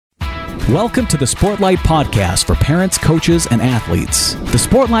Welcome to the Sportlight Podcast for parents, coaches, and athletes. The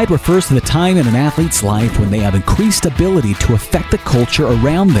Sportlight refers to the time in an athlete's life when they have increased ability to affect the culture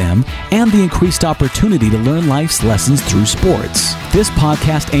around them and the increased opportunity to learn life's lessons through sports. This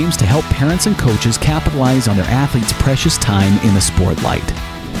podcast aims to help parents and coaches capitalize on their athletes' precious time in the Sportlight.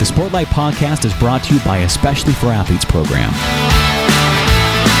 The Sportlight Podcast is brought to you by Especially for Athletes program.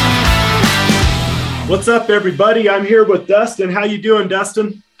 What's up, everybody? I'm here with Dustin. How you doing,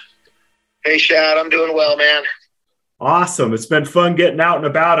 Dustin? Hey, Shad. I'm doing well, man. Awesome. It's been fun getting out and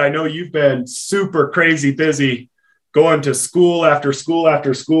about. I know you've been super crazy busy going to school after school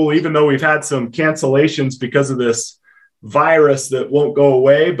after school, even though we've had some cancellations because of this virus that won't go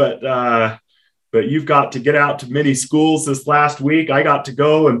away. But you've got to get out to many schools this last week. I got to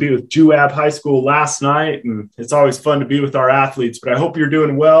go and be with Juab High School last night, and it's always fun to be with our athletes. But I hope you're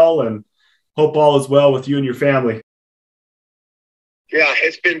doing well and hope all is well with you and your family. Yeah,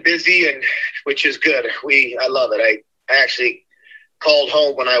 it's been busy, and which is good. I love it. I actually called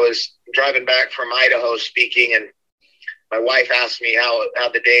home when I was driving back from Idaho speaking, and my wife asked me how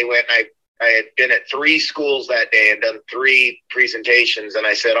the day went. And I had been at 3 schools that day and done 3 presentations, and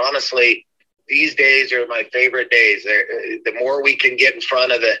I said, honestly, these days are my favorite days. The more we can get in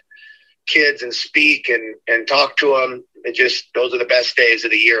front of the kids and speak and talk to them, those are the best days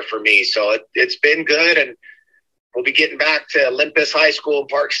of the year for me. So it's been good, and we'll be getting back to Olympus High School,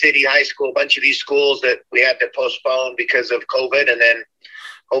 Park City High School, a bunch of these schools that we had to postpone because of COVID. And then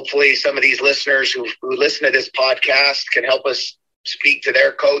hopefully some of these listeners who listen to this podcast can help us speak to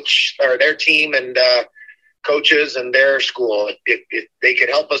their coach or their team and coaches and their school. If they could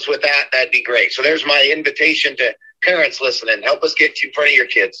help us with that, that'd be great. So there's my invitation to parents listening. Help us get in front of your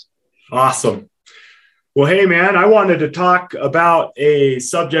kids. Awesome. Well, hey, man, I wanted to talk about a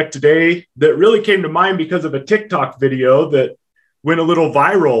subject today that really came to mind because of a TikTok video that went a little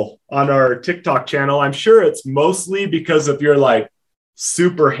viral on our TikTok channel. I'm sure it's mostly because of your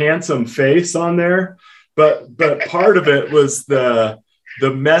super handsome face on there, but part of it was the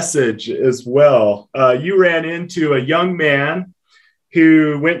message as well. You ran into a young man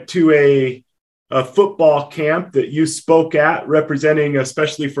who went to a football camp that you spoke at, representing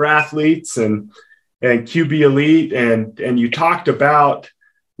Especially for Athletes and QB Elite, and you talked about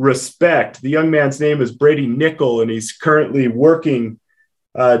respect. The young man's name is Brady Nickel, and he's currently working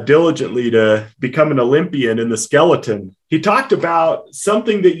diligently to become an Olympian in the skeleton. He talked about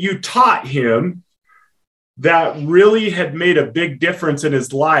something that you taught him that really had made a big difference in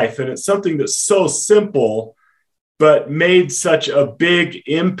his life, and it's something that's so simple but made such a big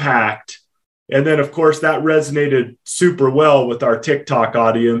impact. And then, of course, that resonated super well with our TikTok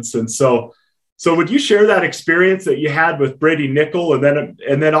audience. And so would you share that experience that you had with Brady Nickel, and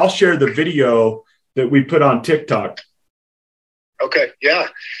then I'll share the video that we put on TikTok. Okay, yeah,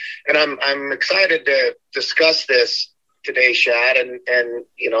 and I'm excited to discuss this today, Shad, and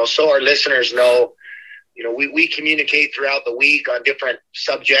so our listeners know, we communicate throughout the week on different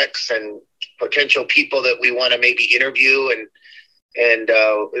subjects and potential people that we want to maybe interview, and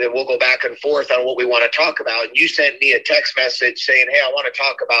then we'll go back and forth on what we want to talk about. And you sent me a text message saying, "Hey, I want to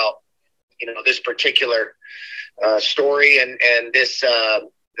talk about this particular story and this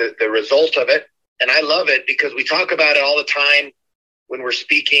the result of it." And I love it because we talk about it all the time when we're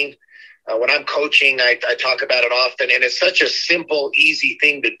speaking. When I'm coaching, I talk about it often, and it's such a simple, easy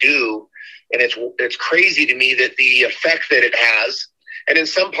thing to do. And it's crazy to me that the effect that it has. And in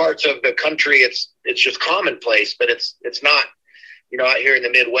some parts of the country, it's just commonplace, but it's not, out here in the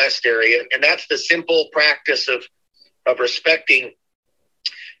Midwest area. And that's the simple practice of respecting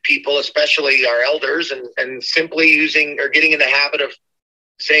people, especially our elders, and simply using or getting in the habit of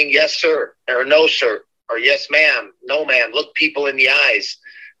saying yes, sir, or no, sir, or yes, ma'am, no, ma'am. Look people in the eyes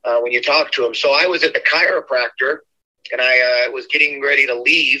when you talk to them. So I was at the chiropractor, and I was getting ready to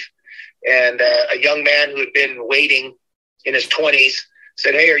leave, and a young man who had been waiting in his 20s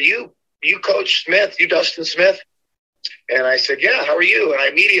said, "Hey, are you Coach Smith? You Dustin Smith?" And I said, "Yeah, how are you?" And I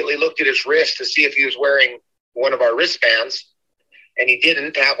immediately looked at his wrist to see if he was wearing one of our wristbands. And he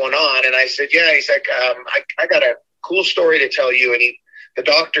didn't have one on. And I said, "Yeah." He's like, I got a cool story to tell you. And the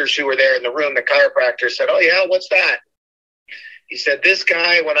doctors who were there in the room, the chiropractor, said, "Oh, yeah, what's that?" He said, "This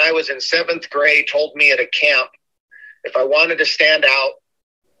guy, when I was in 7th grade, told me at a camp, if I wanted to stand out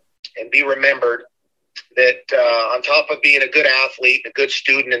and be remembered, that on top of being a good athlete, a good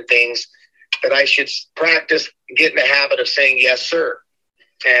student and things, that I should practice, get in the habit of saying yes, sir,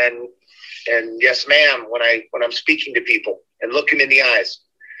 and yes, ma'am, when I'm speaking to people, and look him in the eyes."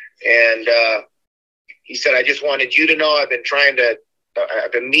 And he said, "I just wanted you to know I've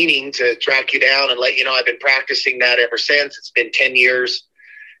been meaning to track you down and let you know I've been practicing that ever since. It's been 10 years.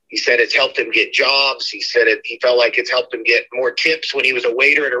 He said it's helped him get jobs. He said he felt like it's helped him get more tips when he was a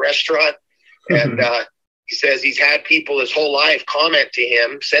waiter at a restaurant. And he says he's had people his whole life comment to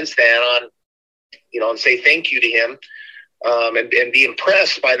him since then on, and say thank you to him, and be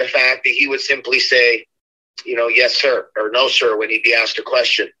impressed by the fact that he would simply say, yes, sir, or no, sir, when he'd be asked a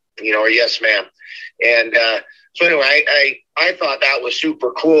question, or yes, ma'am. And so anyway, I thought that was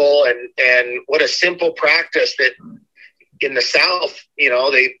super cool, and what a simple practice that in the South,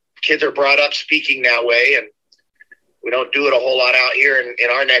 kids are brought up speaking that way, and we don't do it a whole lot out here in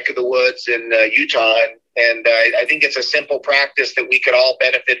our neck of the woods in Utah. And I think it's a simple practice that we could all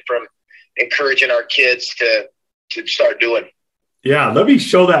benefit from encouraging our kids to start doing. Yeah, let me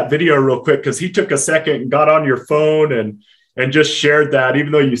show that video real quick, because he took a second and got on your phone and just shared that,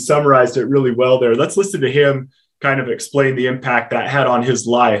 even though you summarized it really well there. Let's listen to him kind of explain the impact that had on his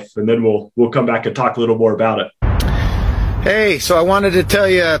life, and then we'll come back and talk a little more about it. Hey, so I wanted to tell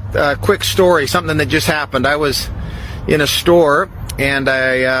you a quick story, something that just happened. I was in a store, and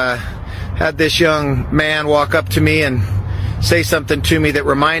I had this young man walk up to me and say something to me that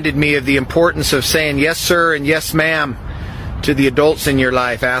reminded me of the importance of saying yes, sir, and yes, ma'am to the adults in your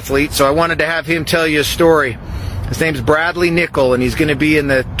life, athlete. So I wanted to have him tell you a story. His name's Bradley Nickel, and he's going to be in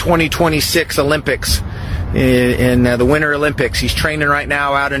the 2026 Olympics, in the Winter Olympics. He's training right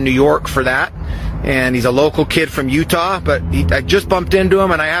now out in New York for that, and he's a local kid from Utah, but I just bumped into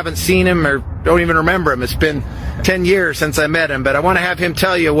him, and I haven't seen him or don't even remember him. It's been 10 years since I met him, but I want to have him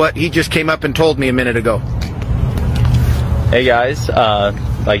tell you what he just came up and told me a minute ago. Hey guys,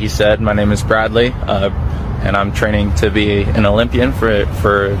 like you said, my name is Bradley, and I'm training to be an Olympian for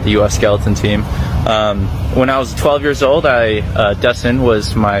the U.S. skeleton team. When I was 12 years old, Dustin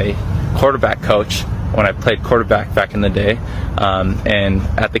was my quarterback coach when I played quarterback back in the day. And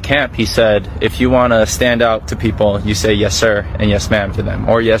at the camp, he said, if you want to stand out to people, you say yes, sir, and yes, ma'am to them,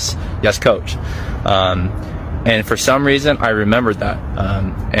 or yes, coach. And for some reason, I remembered that.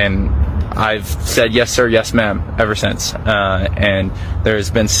 And I've said yes, sir, yes, ma'am ever since. And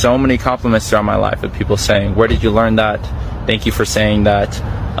there's been so many compliments throughout my life of people saying, where did you learn that? Thank you for saying that.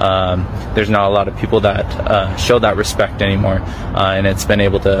 There's not a lot of people that show that respect anymore. And it's been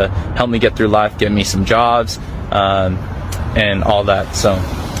able to help me get through life, get me some jobs, and all that.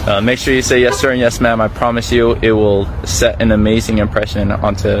 So make sure you say yes, sir, and yes, ma'am. I promise you it will set an amazing impression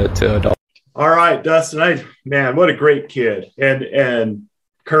onto adults. All right, Dustin, man, what a great kid. And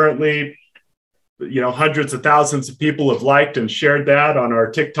currently, hundreds of thousands of people have liked and shared that on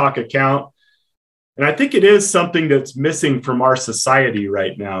our TikTok account. And I think it is something that's missing from our society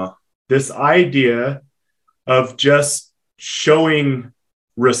right now. This idea of just showing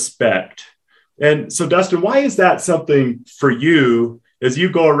respect. And so, Dustin, why is that something for you as you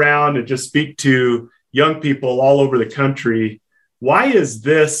go around and just speak to young people all over the country? Why is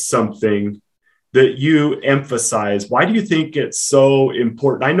this something that you emphasize? Why do you think it's so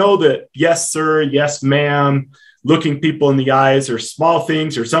important? I know that yes, sir, yes, ma'am, looking people in the eyes are small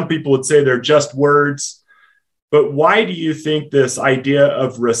things, or some people would say they're just words. But why do you think this idea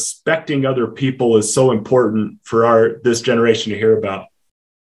of respecting other people is so important for this generation to hear about?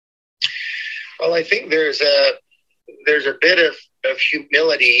 Well, I think there's a bit of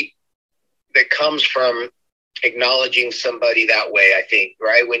humility that comes from acknowledging somebody that way, I think,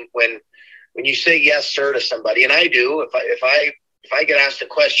 right? When you say yes, sir, to somebody, and I do, if I get asked a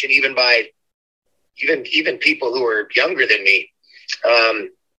question, even by even people who are younger than me,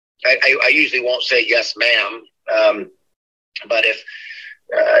 I usually won't say yes, ma'am. But if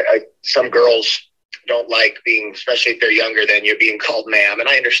some girls don't like being, especially if they're younger than you, being called ma'am, and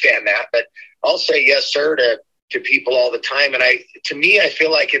I understand that, but I'll say yes, sir, to people all the time. And to me, I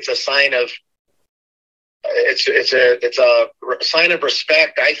feel like it's a sign of, it's a sign of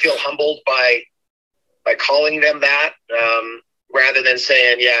respect. I feel humbled by calling them that, rather than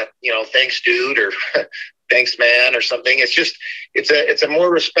saying, yeah, thanks, dude, or thanks, man, or something. It's just, it's a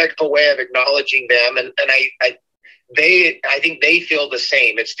more respectful way of acknowledging them. And I think they feel the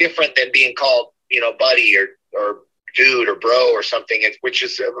same. It's different than being called, buddy or dude or bro or something, which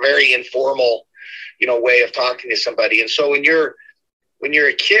is a very informal, way of talking to somebody. And so when you're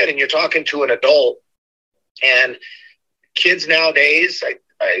a kid and you're talking to an adult, and kids nowadays,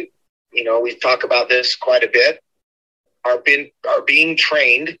 we talk about this quite a bit, are being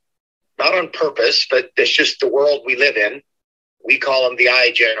trained, not on purpose, but it's just the world we live in. We call them the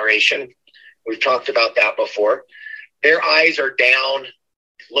I generation. We've talked about that before. Their eyes are down,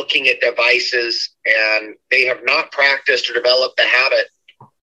 looking at devices, and they have not practiced or developed the habit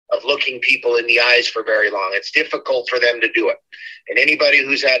of looking people in the eyes for very long. It's difficult for them to do it. And anybody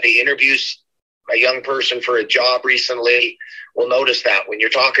who's had to interview a young person for a job recently will notice that when you're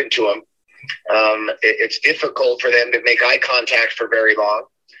talking to them, it's difficult for them to make eye contact for very long.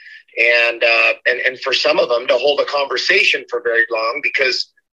 And for some of them to hold a conversation for very long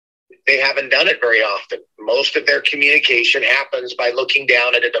because they haven't done it very often. Most of their communication happens by looking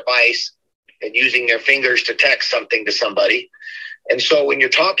down at a device and using their fingers to text something to somebody. And so when you're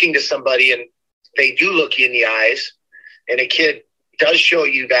talking to somebody and they do look you in the eyes and a kid does show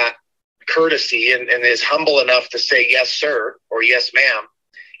you that courtesy and is humble enough to say, yes, sir, or yes, ma'am,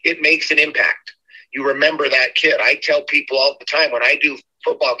 it makes an impact. You remember that kid. I tell people all the time when I do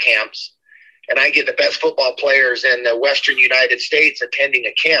football camps and I get the best football players in the Western United States attending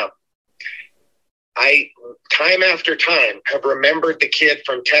a camp, I, time after time, have remembered the kid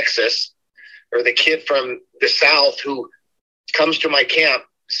from Texas or the kid from the South who comes to my camp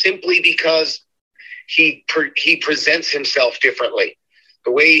simply because he presents himself differently.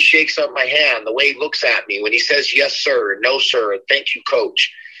 The way he shakes up my hand, the way he looks at me when he says, yes, sir, and no, sir, and thank you,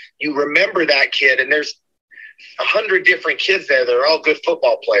 coach. You remember that kid, and there's 100 different kids there that are all good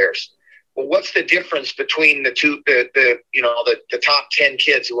football players. Well, what's the difference between the two, the top 10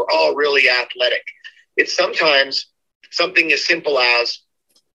 kids who are all really athletic? It's sometimes something as simple as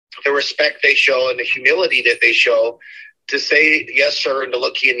the respect they show and the humility that they show to say yes, sir, and to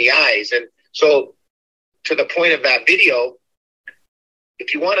look you in the eyes. And so to the point of that video,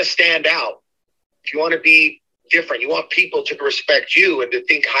 if you want to stand out, if you want to be different, you want people to respect you and to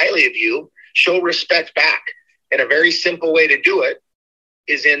think highly of you, show respect back. And a very simple way to do it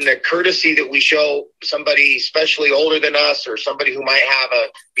is in the courtesy that we show somebody, especially older than us, or somebody who might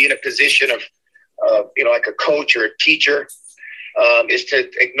be in a position of, like a coach or a teacher, is to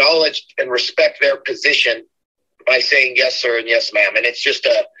acknowledge and respect their position by saying yes, sir, and yes, ma'am. And it's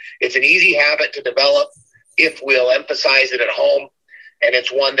an easy habit to develop if we'll emphasize it at home. And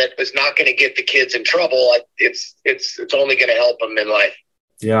it's one that is not going to get the kids in trouble. It's only going to help them in life.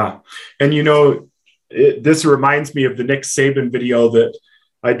 Yeah. And, this reminds me of the Nick Saban video that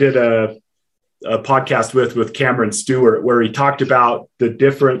I did a podcast with Cameron Stewart, where he talked about the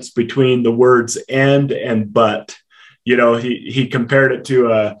difference between the words and but. He compared it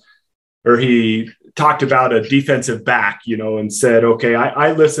to he talked about a defensive back, and said, okay,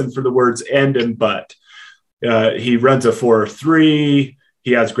 I listen for the words and but. He runs a 4-3.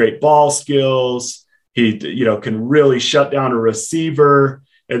 He has great ball skills. He, can really shut down a receiver.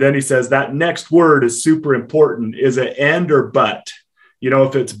 And then he says that next word is super important. Is it and or but?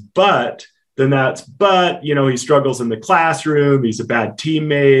 If it's but, then that's but, he struggles in the classroom. He's a bad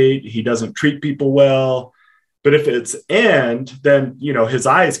teammate. He doesn't treat people well. But if it's and, then, his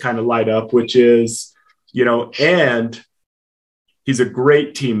eyes kind of light up, which is, and he's a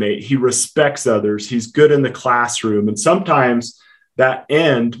great teammate. He respects others. He's good in the classroom. And sometimes that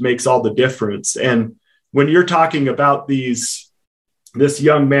end makes all the difference. And when you're talking about this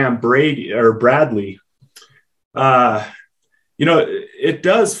young man, Bradley, it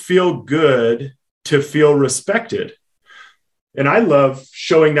does feel good to feel respected. And I love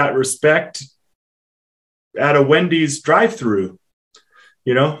showing that respect at a Wendy's drive-through.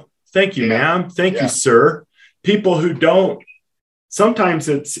 Thank you, ma'am. Thank you, sir. People who don't, sometimes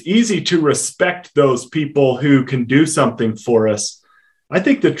it's easy to respect those people who can do something for us. I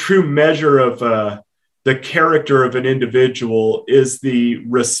think the true measure of the character of an individual is the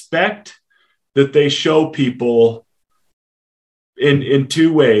respect that they show people in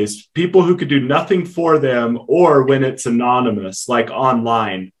two ways. People who could do nothing for them, or when it's anonymous, like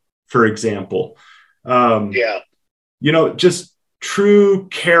online, for example. Just true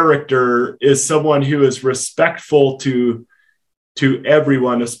character is someone who is respectful to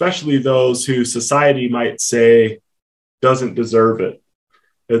everyone, especially those who society might say doesn't deserve it.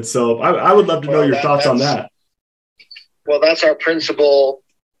 And so I would love to know your thoughts on that. Well, that's our principle,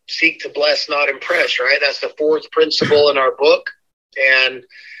 seek to bless, not impress, right? That's the fourth principle in our book. And,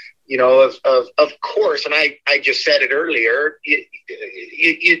 of course, and I just said it earlier,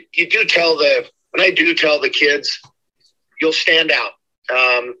 you do tell when I do tell the kids, you'll stand out,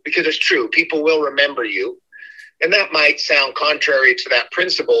 because it's true. People will remember you. And that might sound contrary to that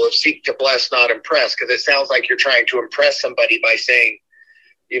principle of seek to bless, not impress, because it sounds like you're trying to impress somebody by saying,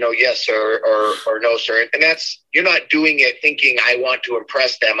 yes, sir, or no, sir. And you're not doing it thinking I want to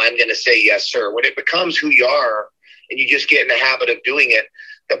impress them. I'm going to say yes, sir. When it becomes who you are and you just get in the habit of doing it,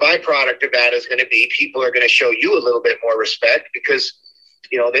 the byproduct of that is going to be people are going to show you a little bit more respect because,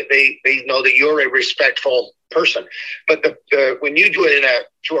 they know that you're a respectful person. But when you do it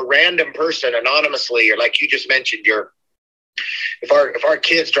to a random person anonymously, or like you just mentioned, if our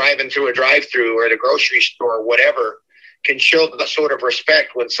kid's driving through a drive-through or at a grocery store or whatever, can show the sort of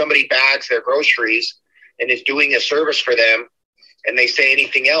respect when somebody bags their groceries and is doing a service for them and they say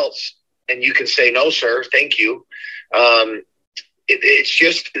anything else, and you can say, no, sir, thank you. It's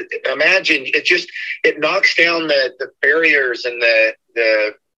just, imagine, it knocks down the barriers and the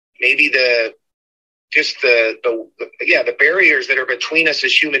barriers that are between us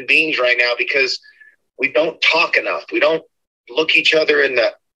as human beings right now, because we don't talk enough. We don't look each other in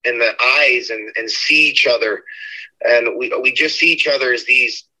the eyes and see each other. And we just see each other as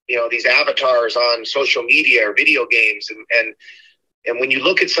these avatars on social media or video games. And when you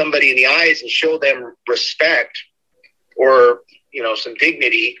look at somebody in the eyes and show them respect or, some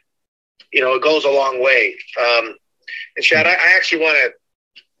dignity, it goes a long way. And Shad, I actually want to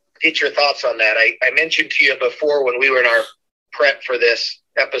get your thoughts on that. I mentioned to you before when we were in our prep for this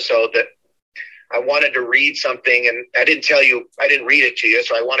episode that I wanted to read something, and I didn't read it to you,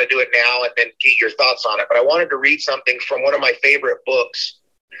 so I want to do it now and then get your thoughts on it. But I wanted to read something from one of my favorite books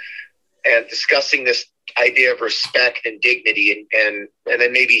and discussing this idea of respect and dignity, and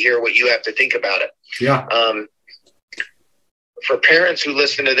then maybe hear what you have to think about it. Yeah. For parents who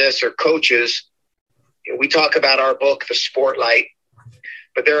listen to this or coaches, we talk about our book, The Sportlight,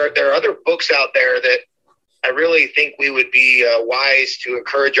 but there are other books out there that I really think we would be wise to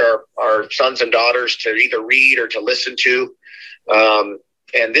encourage our sons and daughters to either read or to listen to.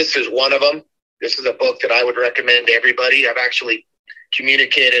 And this is one of them. This is a book that I would recommend to everybody. I've actually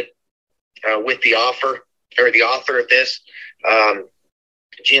communicated with the author of this,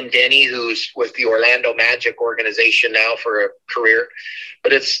 Jim Denny, who's with the Orlando Magic organization now for a career.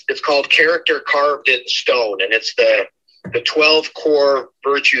 But it's called Character Carved in Stone, and it's the 12 core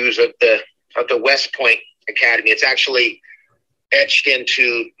virtues of the West Point Academy. It's actually etched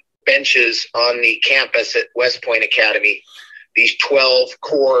into benches on the campus at West Point Academy, these 12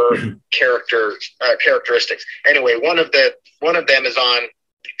 core characteristics. Anyway, one of them is on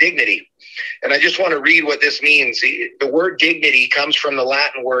dignity. And I just want to read what this means. The word dignity comes from the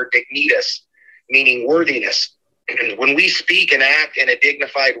Latin word dignitas, meaning worthiness. When we speak and act in a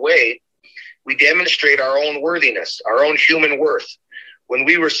dignified way, we demonstrate our own worthiness, our own human worth. When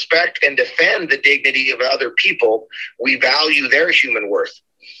we respect and defend the dignity of other people, we value their human worth.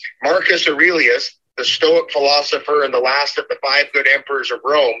 Marcus Aurelius, the Stoic philosopher and the last of the 5 good emperors of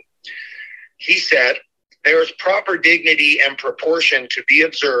Rome, he said, there is proper dignity and proportion to be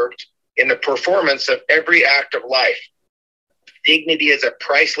observed in the performance of every act of life. Dignity is a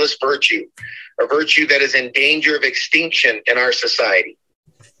priceless virtue, a virtue that is in danger of extinction in our society.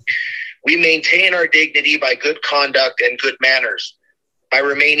 We maintain our dignity by good conduct and good manners, by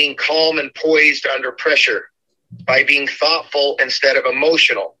remaining calm and poised under pressure, by being thoughtful instead of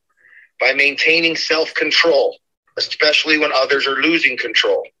emotional, by maintaining self-control, especially when others are losing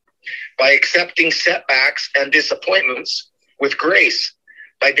control, by accepting setbacks and disappointments with grace,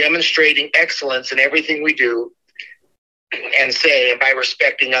 by demonstrating excellence in everything we do and say, and by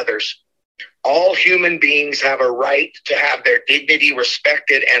respecting others. All human beings have a right to have their dignity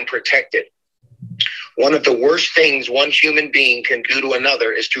respected and protected. One of the worst things one human being can do to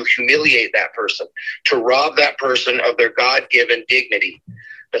another is to humiliate that person, to rob that person of their God-given dignity.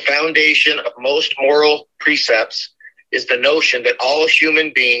 The foundation of most moral precepts is the notion that all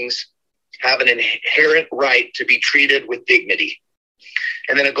human beings have an inherent right to be treated with dignity.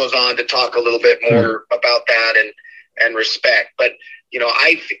 And then it goes on to talk a little bit more about that and respect. But,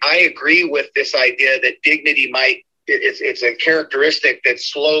 I agree with this idea that dignity it's a characteristic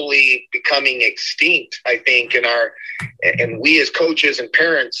that's slowly becoming extinct, I think, and we as coaches and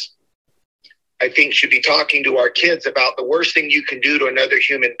parents, I think, should be talking to our kids about the worst thing you can do to another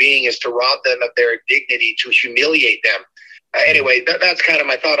human being is to rob them of their dignity, to humiliate them. Anyway, that's kind of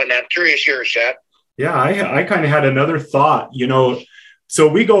my thought on that. I'm curious yours, Shad. Yeah, I kind of had another thought, So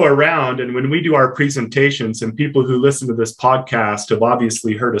we go around, and when we do our presentations, and people who listen to this podcast have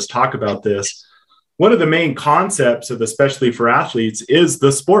obviously heard us talk about this, one of the main concepts of, especially for athletes, is the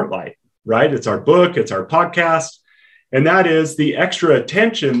Sportlight, right? It's our book, it's our podcast, and that is the extra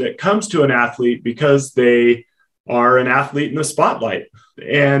attention that comes to an athlete because they are an athlete in the spotlight.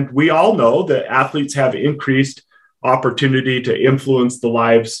 And we all know that athletes have increased opportunity to influence the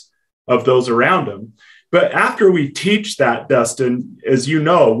lives of those around them. But after we teach that, Dustin, as you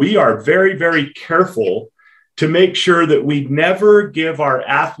know, we are very, very careful to make sure that we never give our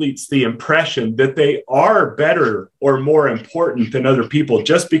athletes the impression that they are better or more important than other people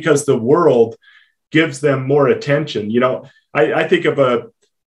just because the world gives them more attention. I think of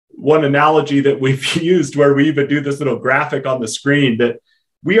one analogy that we've used where we even do this little graphic on the screen that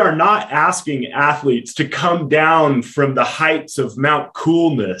we are not asking athletes to come down from the heights of Mount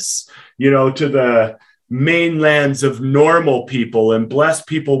Coolness, to mainlands of normal people and bless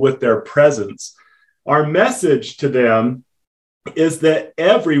people with their presence. Our message to them is that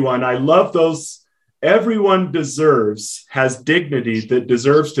everyone, I love those, everyone has dignity that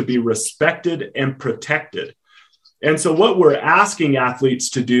deserves to be respected and protected. And so what we're asking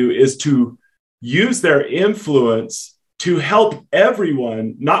athletes to do is to use their influence to help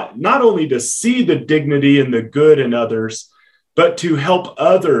everyone, not only to see the dignity and the good in others, but to help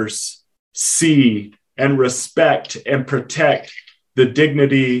others see and respect and protect the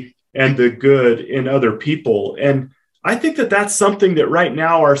dignity and the good in other people. And I think that that's something that right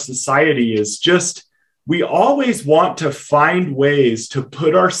now our society is just, we always want to find ways to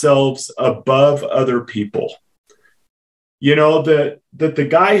put ourselves above other people. You know, that the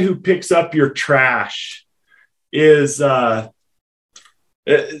guy who picks up your trash is, some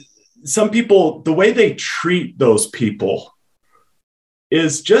people, the way they treat those people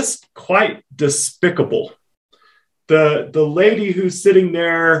is just quite despicable. The lady who's sitting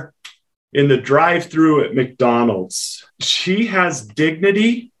there in the drive-thru at McDonald's, she has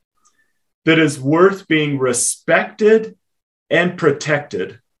dignity that is worth being respected and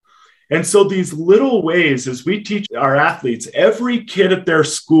protected. And so these little ways, as we teach our athletes, every kid at their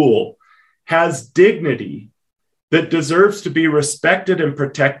school has dignity that deserves to be respected and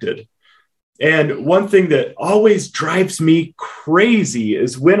protected. And one thing that always drives me crazy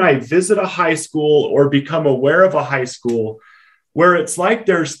is when I visit a high school or become aware of a high school where it's like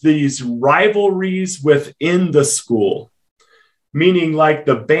there's these rivalries within the school, meaning like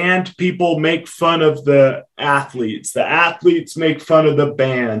the band people make fun of the athletes make fun of the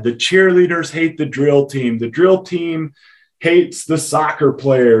band, the cheerleaders hate the drill team hates the soccer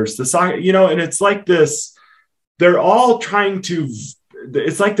players, and it's like this, they're all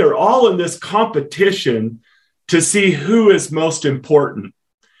it's like they're all in this competition to see who is most important.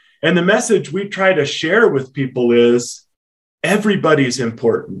 And the message we try to share with people is everybody's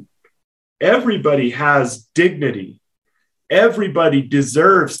important. Everybody has dignity. Everybody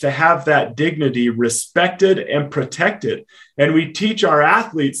deserves to have that dignity respected and protected. And we teach our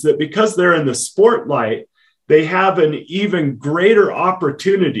athletes that because they're in the spotlight, they have an even greater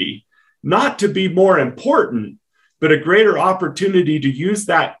opportunity not to be more important, but a greater opportunity to use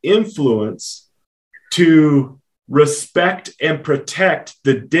that influence to respect and protect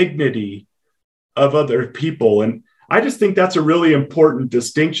the dignity of other people. And I just think that's a really important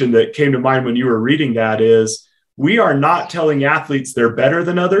distinction that came to mind when you were reading that is we are not telling athletes they're better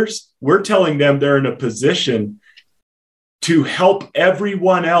than others. We're telling them they're in a position to help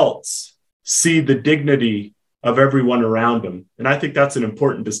everyone else see the dignity of everyone around them. And I think that's an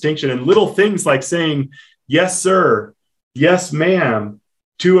important distinction. And little things like saying, yes, sir, yes, ma'am,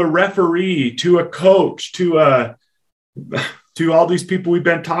 to a referee, to a coach, to all these people we've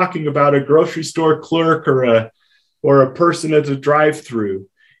been talking about, a grocery store clerk or a person at a drive-thru.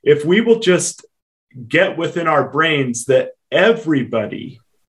 If we will just get within our brains that everybody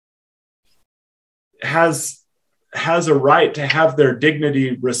has a right to have their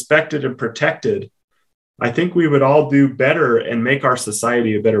dignity respected and protected, I think we would all do better and make our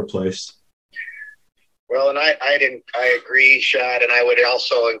society a better place. Well, and I agree, Shad, and I would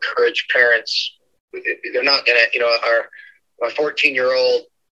also encourage parents. They're not going to, my 14-year-old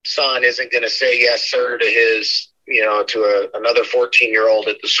son isn't going to say yes, sir, to his, another 14-year-old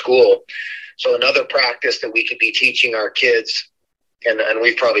at the school. So another practice that we could be teaching our kids, and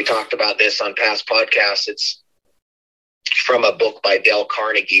we've probably talked about this on past podcasts, it's from a book by Dale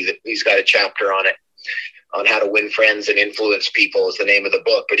Carnegie that he's got a chapter on it, on how to win friends and influence people is the name of the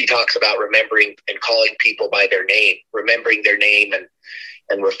book. But he talks about remembering and calling people by their name, remembering their name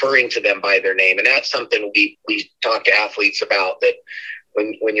and referring to them by their name. And that's something we talk to athletes about, that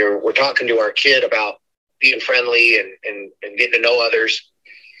when we're talking to our kid about being friendly and getting to know others,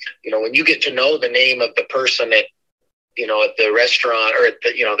 when you get to know the name of the person at the restaurant, or at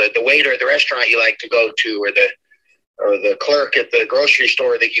the waiter at the restaurant you like to go to, or the clerk at the grocery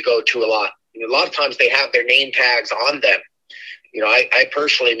store that you go to a lot of times they have their name tags on them. I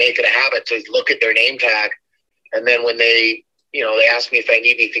personally make it a habit to look at their name tag. And then when they ask me if I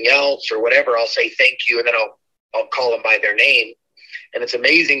need anything else or whatever, I'll say thank you. And then I'll call them by their name. And it's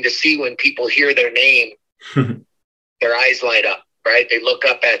amazing to see when people hear their name, their eyes light up, right? They look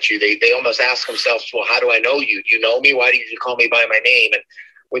up at you. They almost ask themselves, well, how do I know you? Do you know me? Why did you call me by my name? And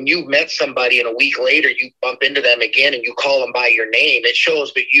when you met somebody and a week later you bump into them again and you call them by your name, it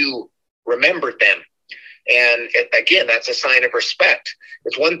shows that you remembered them. And again, that's a sign of respect.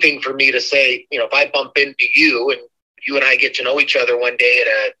 It's one thing for me to say, if I bump into you and you and I get to know each other one day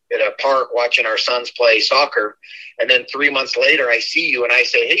at a park watching our sons play soccer, and then 3 months later I see you and I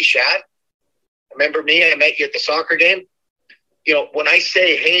say, hey, Shad, remember me? I met you at the soccer game. You know, when I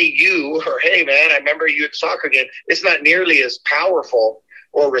say, hey, you, or hey, man, I remember you at the soccer game, it's not nearly as powerful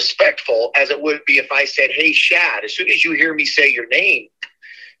or respectful as it would be if I said, hey, Shad. As soon as you hear me say your name,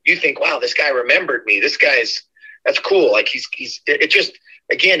 you think, wow, this guy remembered me. That's cool. Like it just,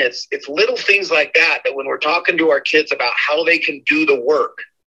 again, it's little things like that when we're talking to our kids about how they can do the work,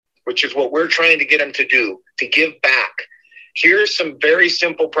 which is what we're trying to get them to do, to give back. Here's some very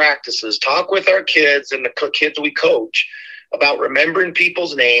simple practices. Talk with our kids and the kids we coach about remembering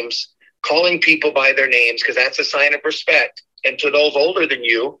people's names, calling people by their names, because that's a sign of respect. And to those older than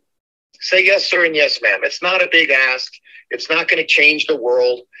you, say yes, sir, and yes, ma'am. It's not a big ask. It's not going to change the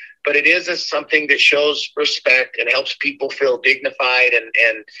world, but it is something that shows respect and helps people feel dignified.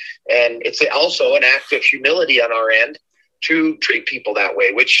 And it's also an act of humility on our end to treat people that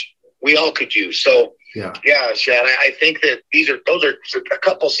way, which we all could use. So, yeah, Shad, I think that those are a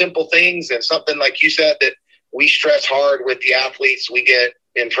couple simple things, and something like you said that we stress hard with the athletes we get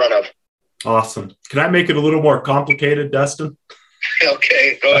in front of. Awesome. Can I make it a little more complicated, Dustin?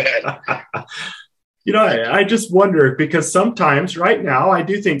 Okay, go ahead. You know, I just wonder, because sometimes right now, I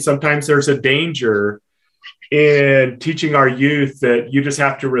do think sometimes there's a danger in teaching our youth that you just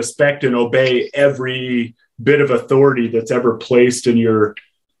have to respect and obey every bit of authority that's ever placed in your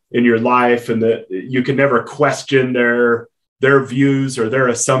life, and that you can never question their views or their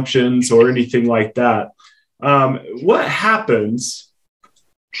assumptions or anything like that. What happens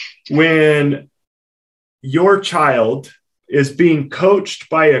when your child is being coached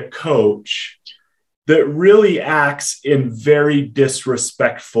by a coach that really acts in very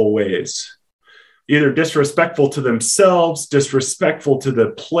disrespectful ways, either disrespectful to themselves, disrespectful to the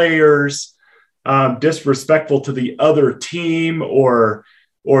players, disrespectful to the other team or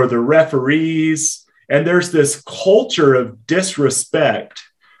the referees? And there's this culture of disrespect,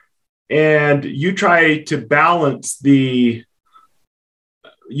 and you try to balance the,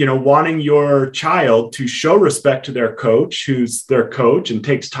 wanting your child to show respect to their coach, who's their coach and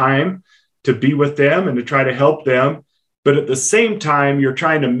takes time to be with them and to try to help them. But at the same time, you're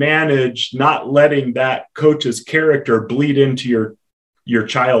trying to manage not letting that coach's character bleed into your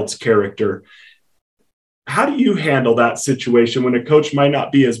child's character. How do you handle that situation when a coach might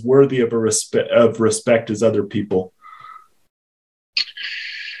not be as worthy of respect as other people?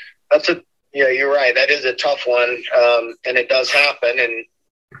 You're right. That is a tough one. And it does happen.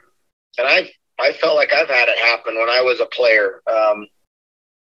 And I felt like I've had it happen when I was a player. I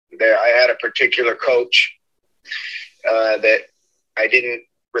had a particular coach that I didn't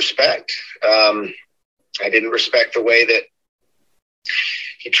respect. I didn't respect the way that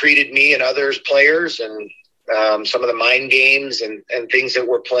he treated me and others players, and some of the mind games and things that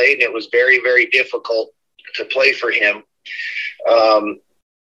were played. And it was very, very difficult to play for him.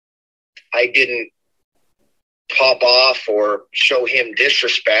 I didn't pop off or show him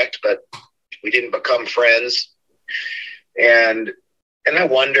disrespect, but we didn't become friends. And I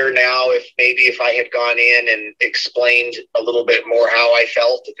wonder now if I had gone in and explained a little bit more how I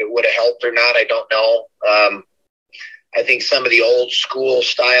felt, if it would have helped or not, I don't know. I think some of the old school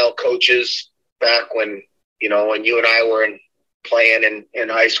style coaches back when you and I were playing in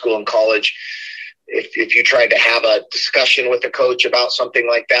high school and college, if you tried to have a discussion with a coach about something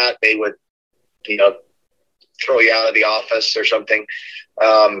like that, they would, throw you out of the office or something.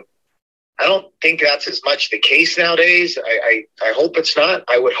 I don't think that's as much the case nowadays. I hope it's not.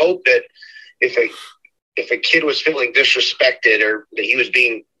 I would hope that if a kid was feeling disrespected or that he was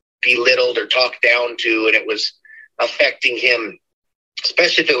being belittled or talked down to, and it was affecting him,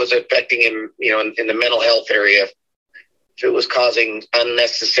 especially if it was affecting him, in the mental health area, if it was causing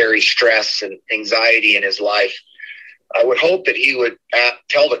unnecessary stress and anxiety in his life, I would hope that he would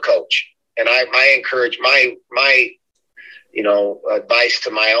tell the coach. And I encourage my advice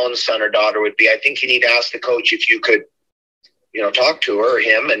to my own son or daughter would be, I think you need to ask the coach if you could, talk to her or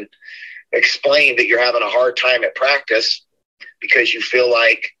him and explain that you're having a hard time at practice because you feel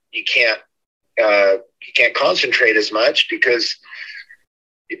like you can't concentrate as much because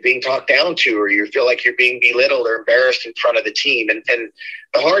you're being talked down to, or you feel like you're being belittled or embarrassed in front of the team. And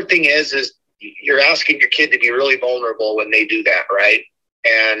the hard thing is you're asking your kid to be really vulnerable when they do that, right?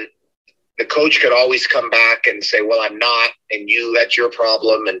 And the coach could always come back and say, well, I'm not, and that's your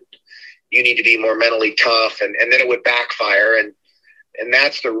problem, and you need to be more mentally tough. And then it would backfire. And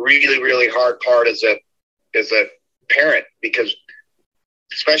that's the really, really hard part as a parent, because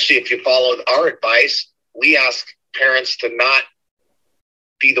especially if you follow our advice, we ask parents to not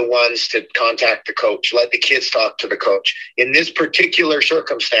be the ones to contact the coach. Let the kids talk to the coach. In this particular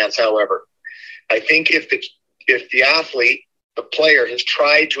circumstance, however, I think if the athlete the player has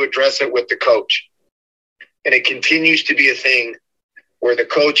tried to address it with the coach. And it continues to be a thing where the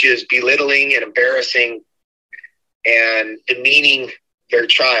coach is belittling and embarrassing and demeaning their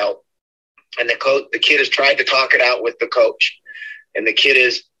child. And the kid has tried to talk it out with the coach. And the kid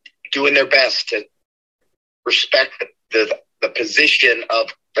is doing their best to respect the position of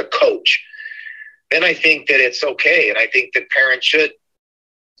the coach. Then I think that it's okay. And I think that parents should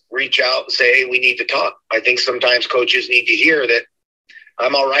reach out and say, hey, we need to talk. I think sometimes coaches need to hear that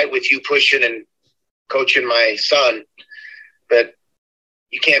I'm all right with you pushing and coaching my son, but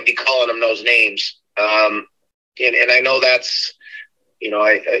you can't be calling him those names. And I know that's,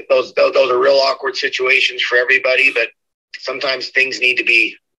 those are real awkward situations for everybody, but sometimes things need to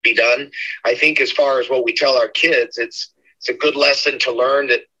be done. I think as far as what we tell our kids, it's a good lesson to learn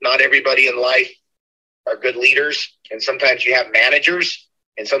that not everybody in life are good leaders. And sometimes you have managers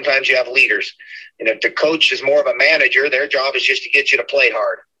and sometimes you have leaders. And if the coach is more of a manager, their job is just to get you to play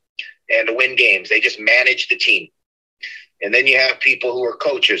hard and to win games. They just manage the team. And then you have people who are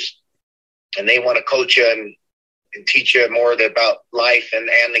coaches and they want to coach you and teach you more about life and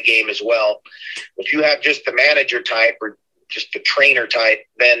the game as well. If you have just the manager type or just the trainer type,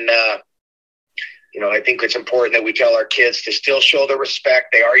 then, I think it's important that we tell our kids to still show the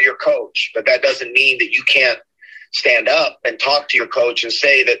respect. They are your coach, but that doesn't mean that you can't stand up and talk to your coach and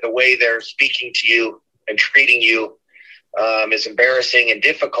say that the way they're speaking to you and treating you is embarrassing and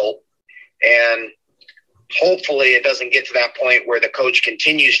difficult. And hopefully it doesn't get to that point where the coach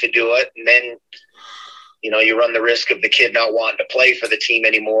continues to do it. And then, you run the risk of the kid not wanting to play for the team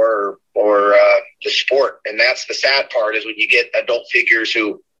anymore or the sport. And that's the sad part, is when you get adult figures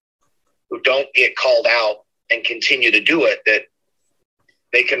who don't get called out and continue to do it, that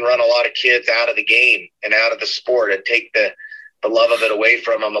they can run a lot of kids out of the game and out of the sport and take the love of it away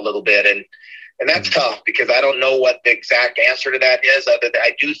from them a little bit. And that's tough, because I don't know what the exact answer to that is.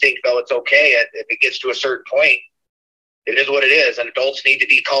 I do think, though, it's okay if it gets to a certain point. It is what it is, and adults need to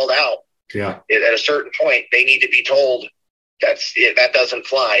be called out. Yeah. At a certain point, they need to be told that doesn't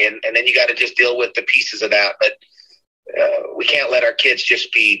fly, and then you got to just deal with the pieces of that. But we can't let our kids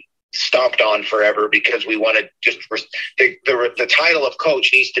just be stomped on forever because we want to just the title of coach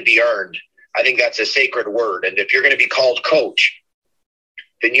needs to be earned. I think that's a sacred word, and if you're going to be called coach,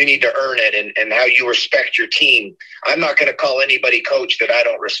 then you need to earn it and how you respect your team. I'm not going to call anybody coach that I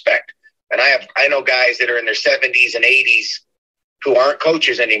don't respect. And I know guys that are in their 70s and 80s who aren't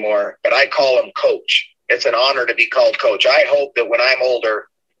coaches anymore, but I call them coach. It's an honor to be called coach. I hope that when I'm older,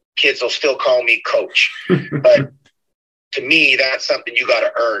 kids will still call me coach. But to me, that's something you got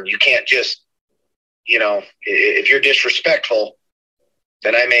to earn. You can't just, if you're disrespectful,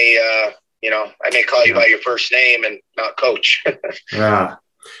 then I may call you by your first name and not coach. Yeah.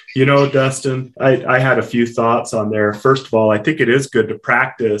 Dustin, I had a few thoughts on there. First of all, I think it is good to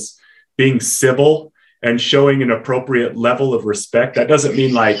practice being civil and showing an appropriate level of respect. That doesn't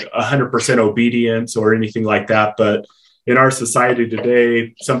mean like 100% obedience or anything like that. But in our society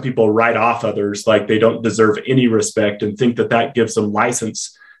today, some people write off others like they don't deserve any respect and think that gives them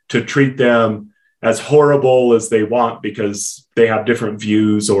license to treat them as horrible as they want because they have different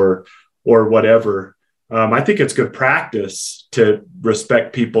views or whatever. I think it's good practice to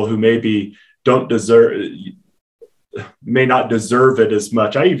respect people who maybe may not deserve it as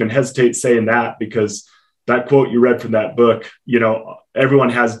much. I even hesitate saying that because that quote you read from that book, everyone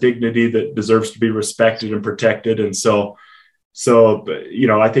has dignity that deserves to be respected and protected. And so,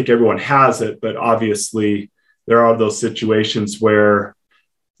 I think everyone has it, but obviously there are those situations where,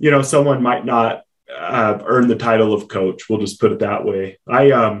 someone might not earn the title of coach. We'll just put it that way.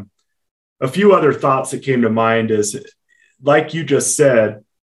 A few other thoughts that came to mind is, like you just said,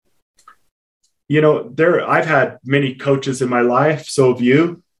 I've had many coaches in my life. So have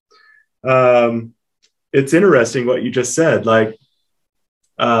you. It's interesting what you just said. Like,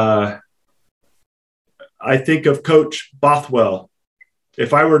 I think of Coach Bothwell.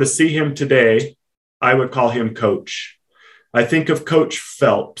 If I were to see him today, I would call him coach. I think of Coach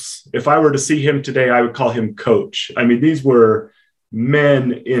Phelps. If I were to see him today, I would call him coach. I mean, these were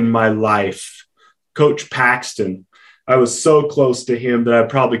men in my life. Coach Paxton. I was so close to him that I'd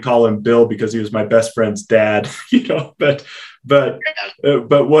probably call him Bill because he was my best friend's dad, but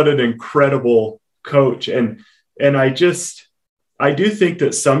what an incredible coach. And I do think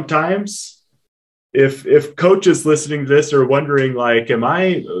that sometimes if coaches listening to this are wondering, like,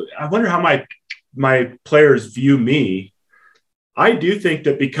 I wonder how my players view me. I do think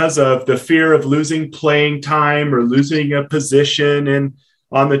that because of the fear of losing playing time or losing a position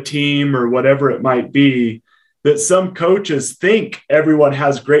on the team or whatever it might be, that some coaches think everyone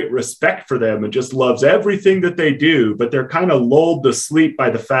has great respect for them and just loves everything that they do, but they're kind of lulled to sleep by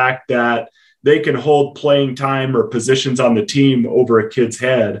the fact that they can hold playing time or positions on the team over a kid's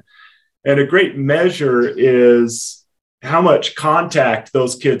head. And a great measure is how much contact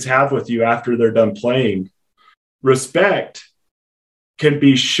those kids have with you after they're done playing. Respect can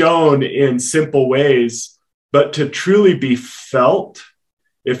be shown in simple ways, but to truly be felt,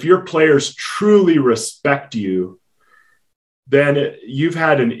 if your players truly respect you, then you've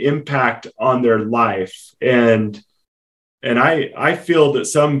had an impact on their life. And I feel that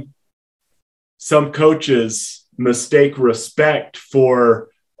some coaches mistake respect for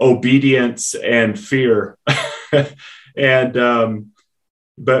obedience and fear.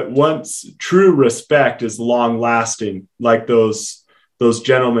 But once true respect is long lasting, like those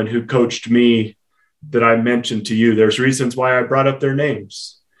gentlemen who coached me that I mentioned to you, there's reasons why I brought up their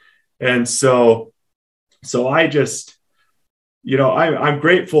names. And so I just, I'm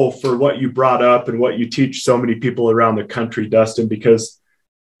grateful for what you brought up and what you teach so many people around the country, Dustin, because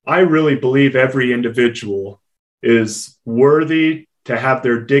I really believe every individual is worthy to have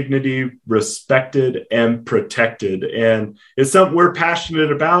their dignity respected and protected. And it's something we're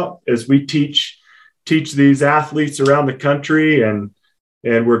passionate about as we teach these athletes around the country. And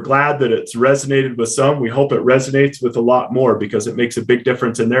we're glad that it's resonated with some. We hope it resonates with a lot more because it makes a big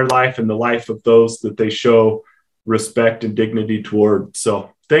difference in their life and the life of those that they show respect and dignity toward. So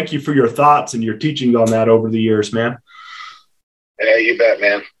thank you for your thoughts and your teaching on that over the years, man. Yeah, you bet,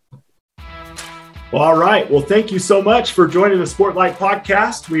 man. Well, all right. Well, thank you so much for joining the Sportlight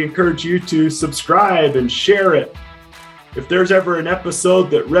Podcast. We encourage you to subscribe and share it. If there's ever an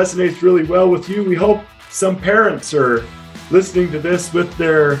episode that resonates really well with you, we hope some parents are listening to this with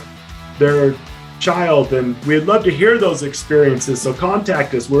their child, and we'd love to hear those experiences. So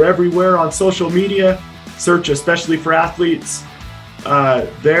contact us. We're everywhere on social media. Search Especially for Athletes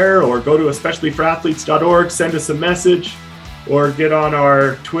there, or go to especiallyforathletes.org. Send us a message, or get on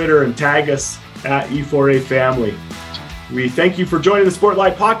our Twitter and tag us at E4A Family. We thank you for joining the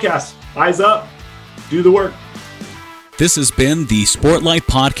Sportlight Podcast. Eyes up, do the work. This has been the Sportlight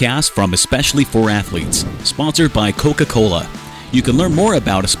Podcast from Especially for Athletes, sponsored by Coca-Cola. You can learn more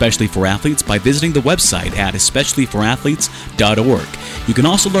about Especially for Athletes by visiting the website at especiallyforathletes.org. You can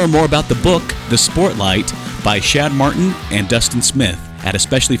also learn more about the book, The Sportlight, by Shad Martin and Dustin Smith at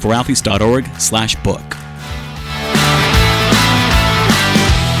especiallyforathletes.org/book.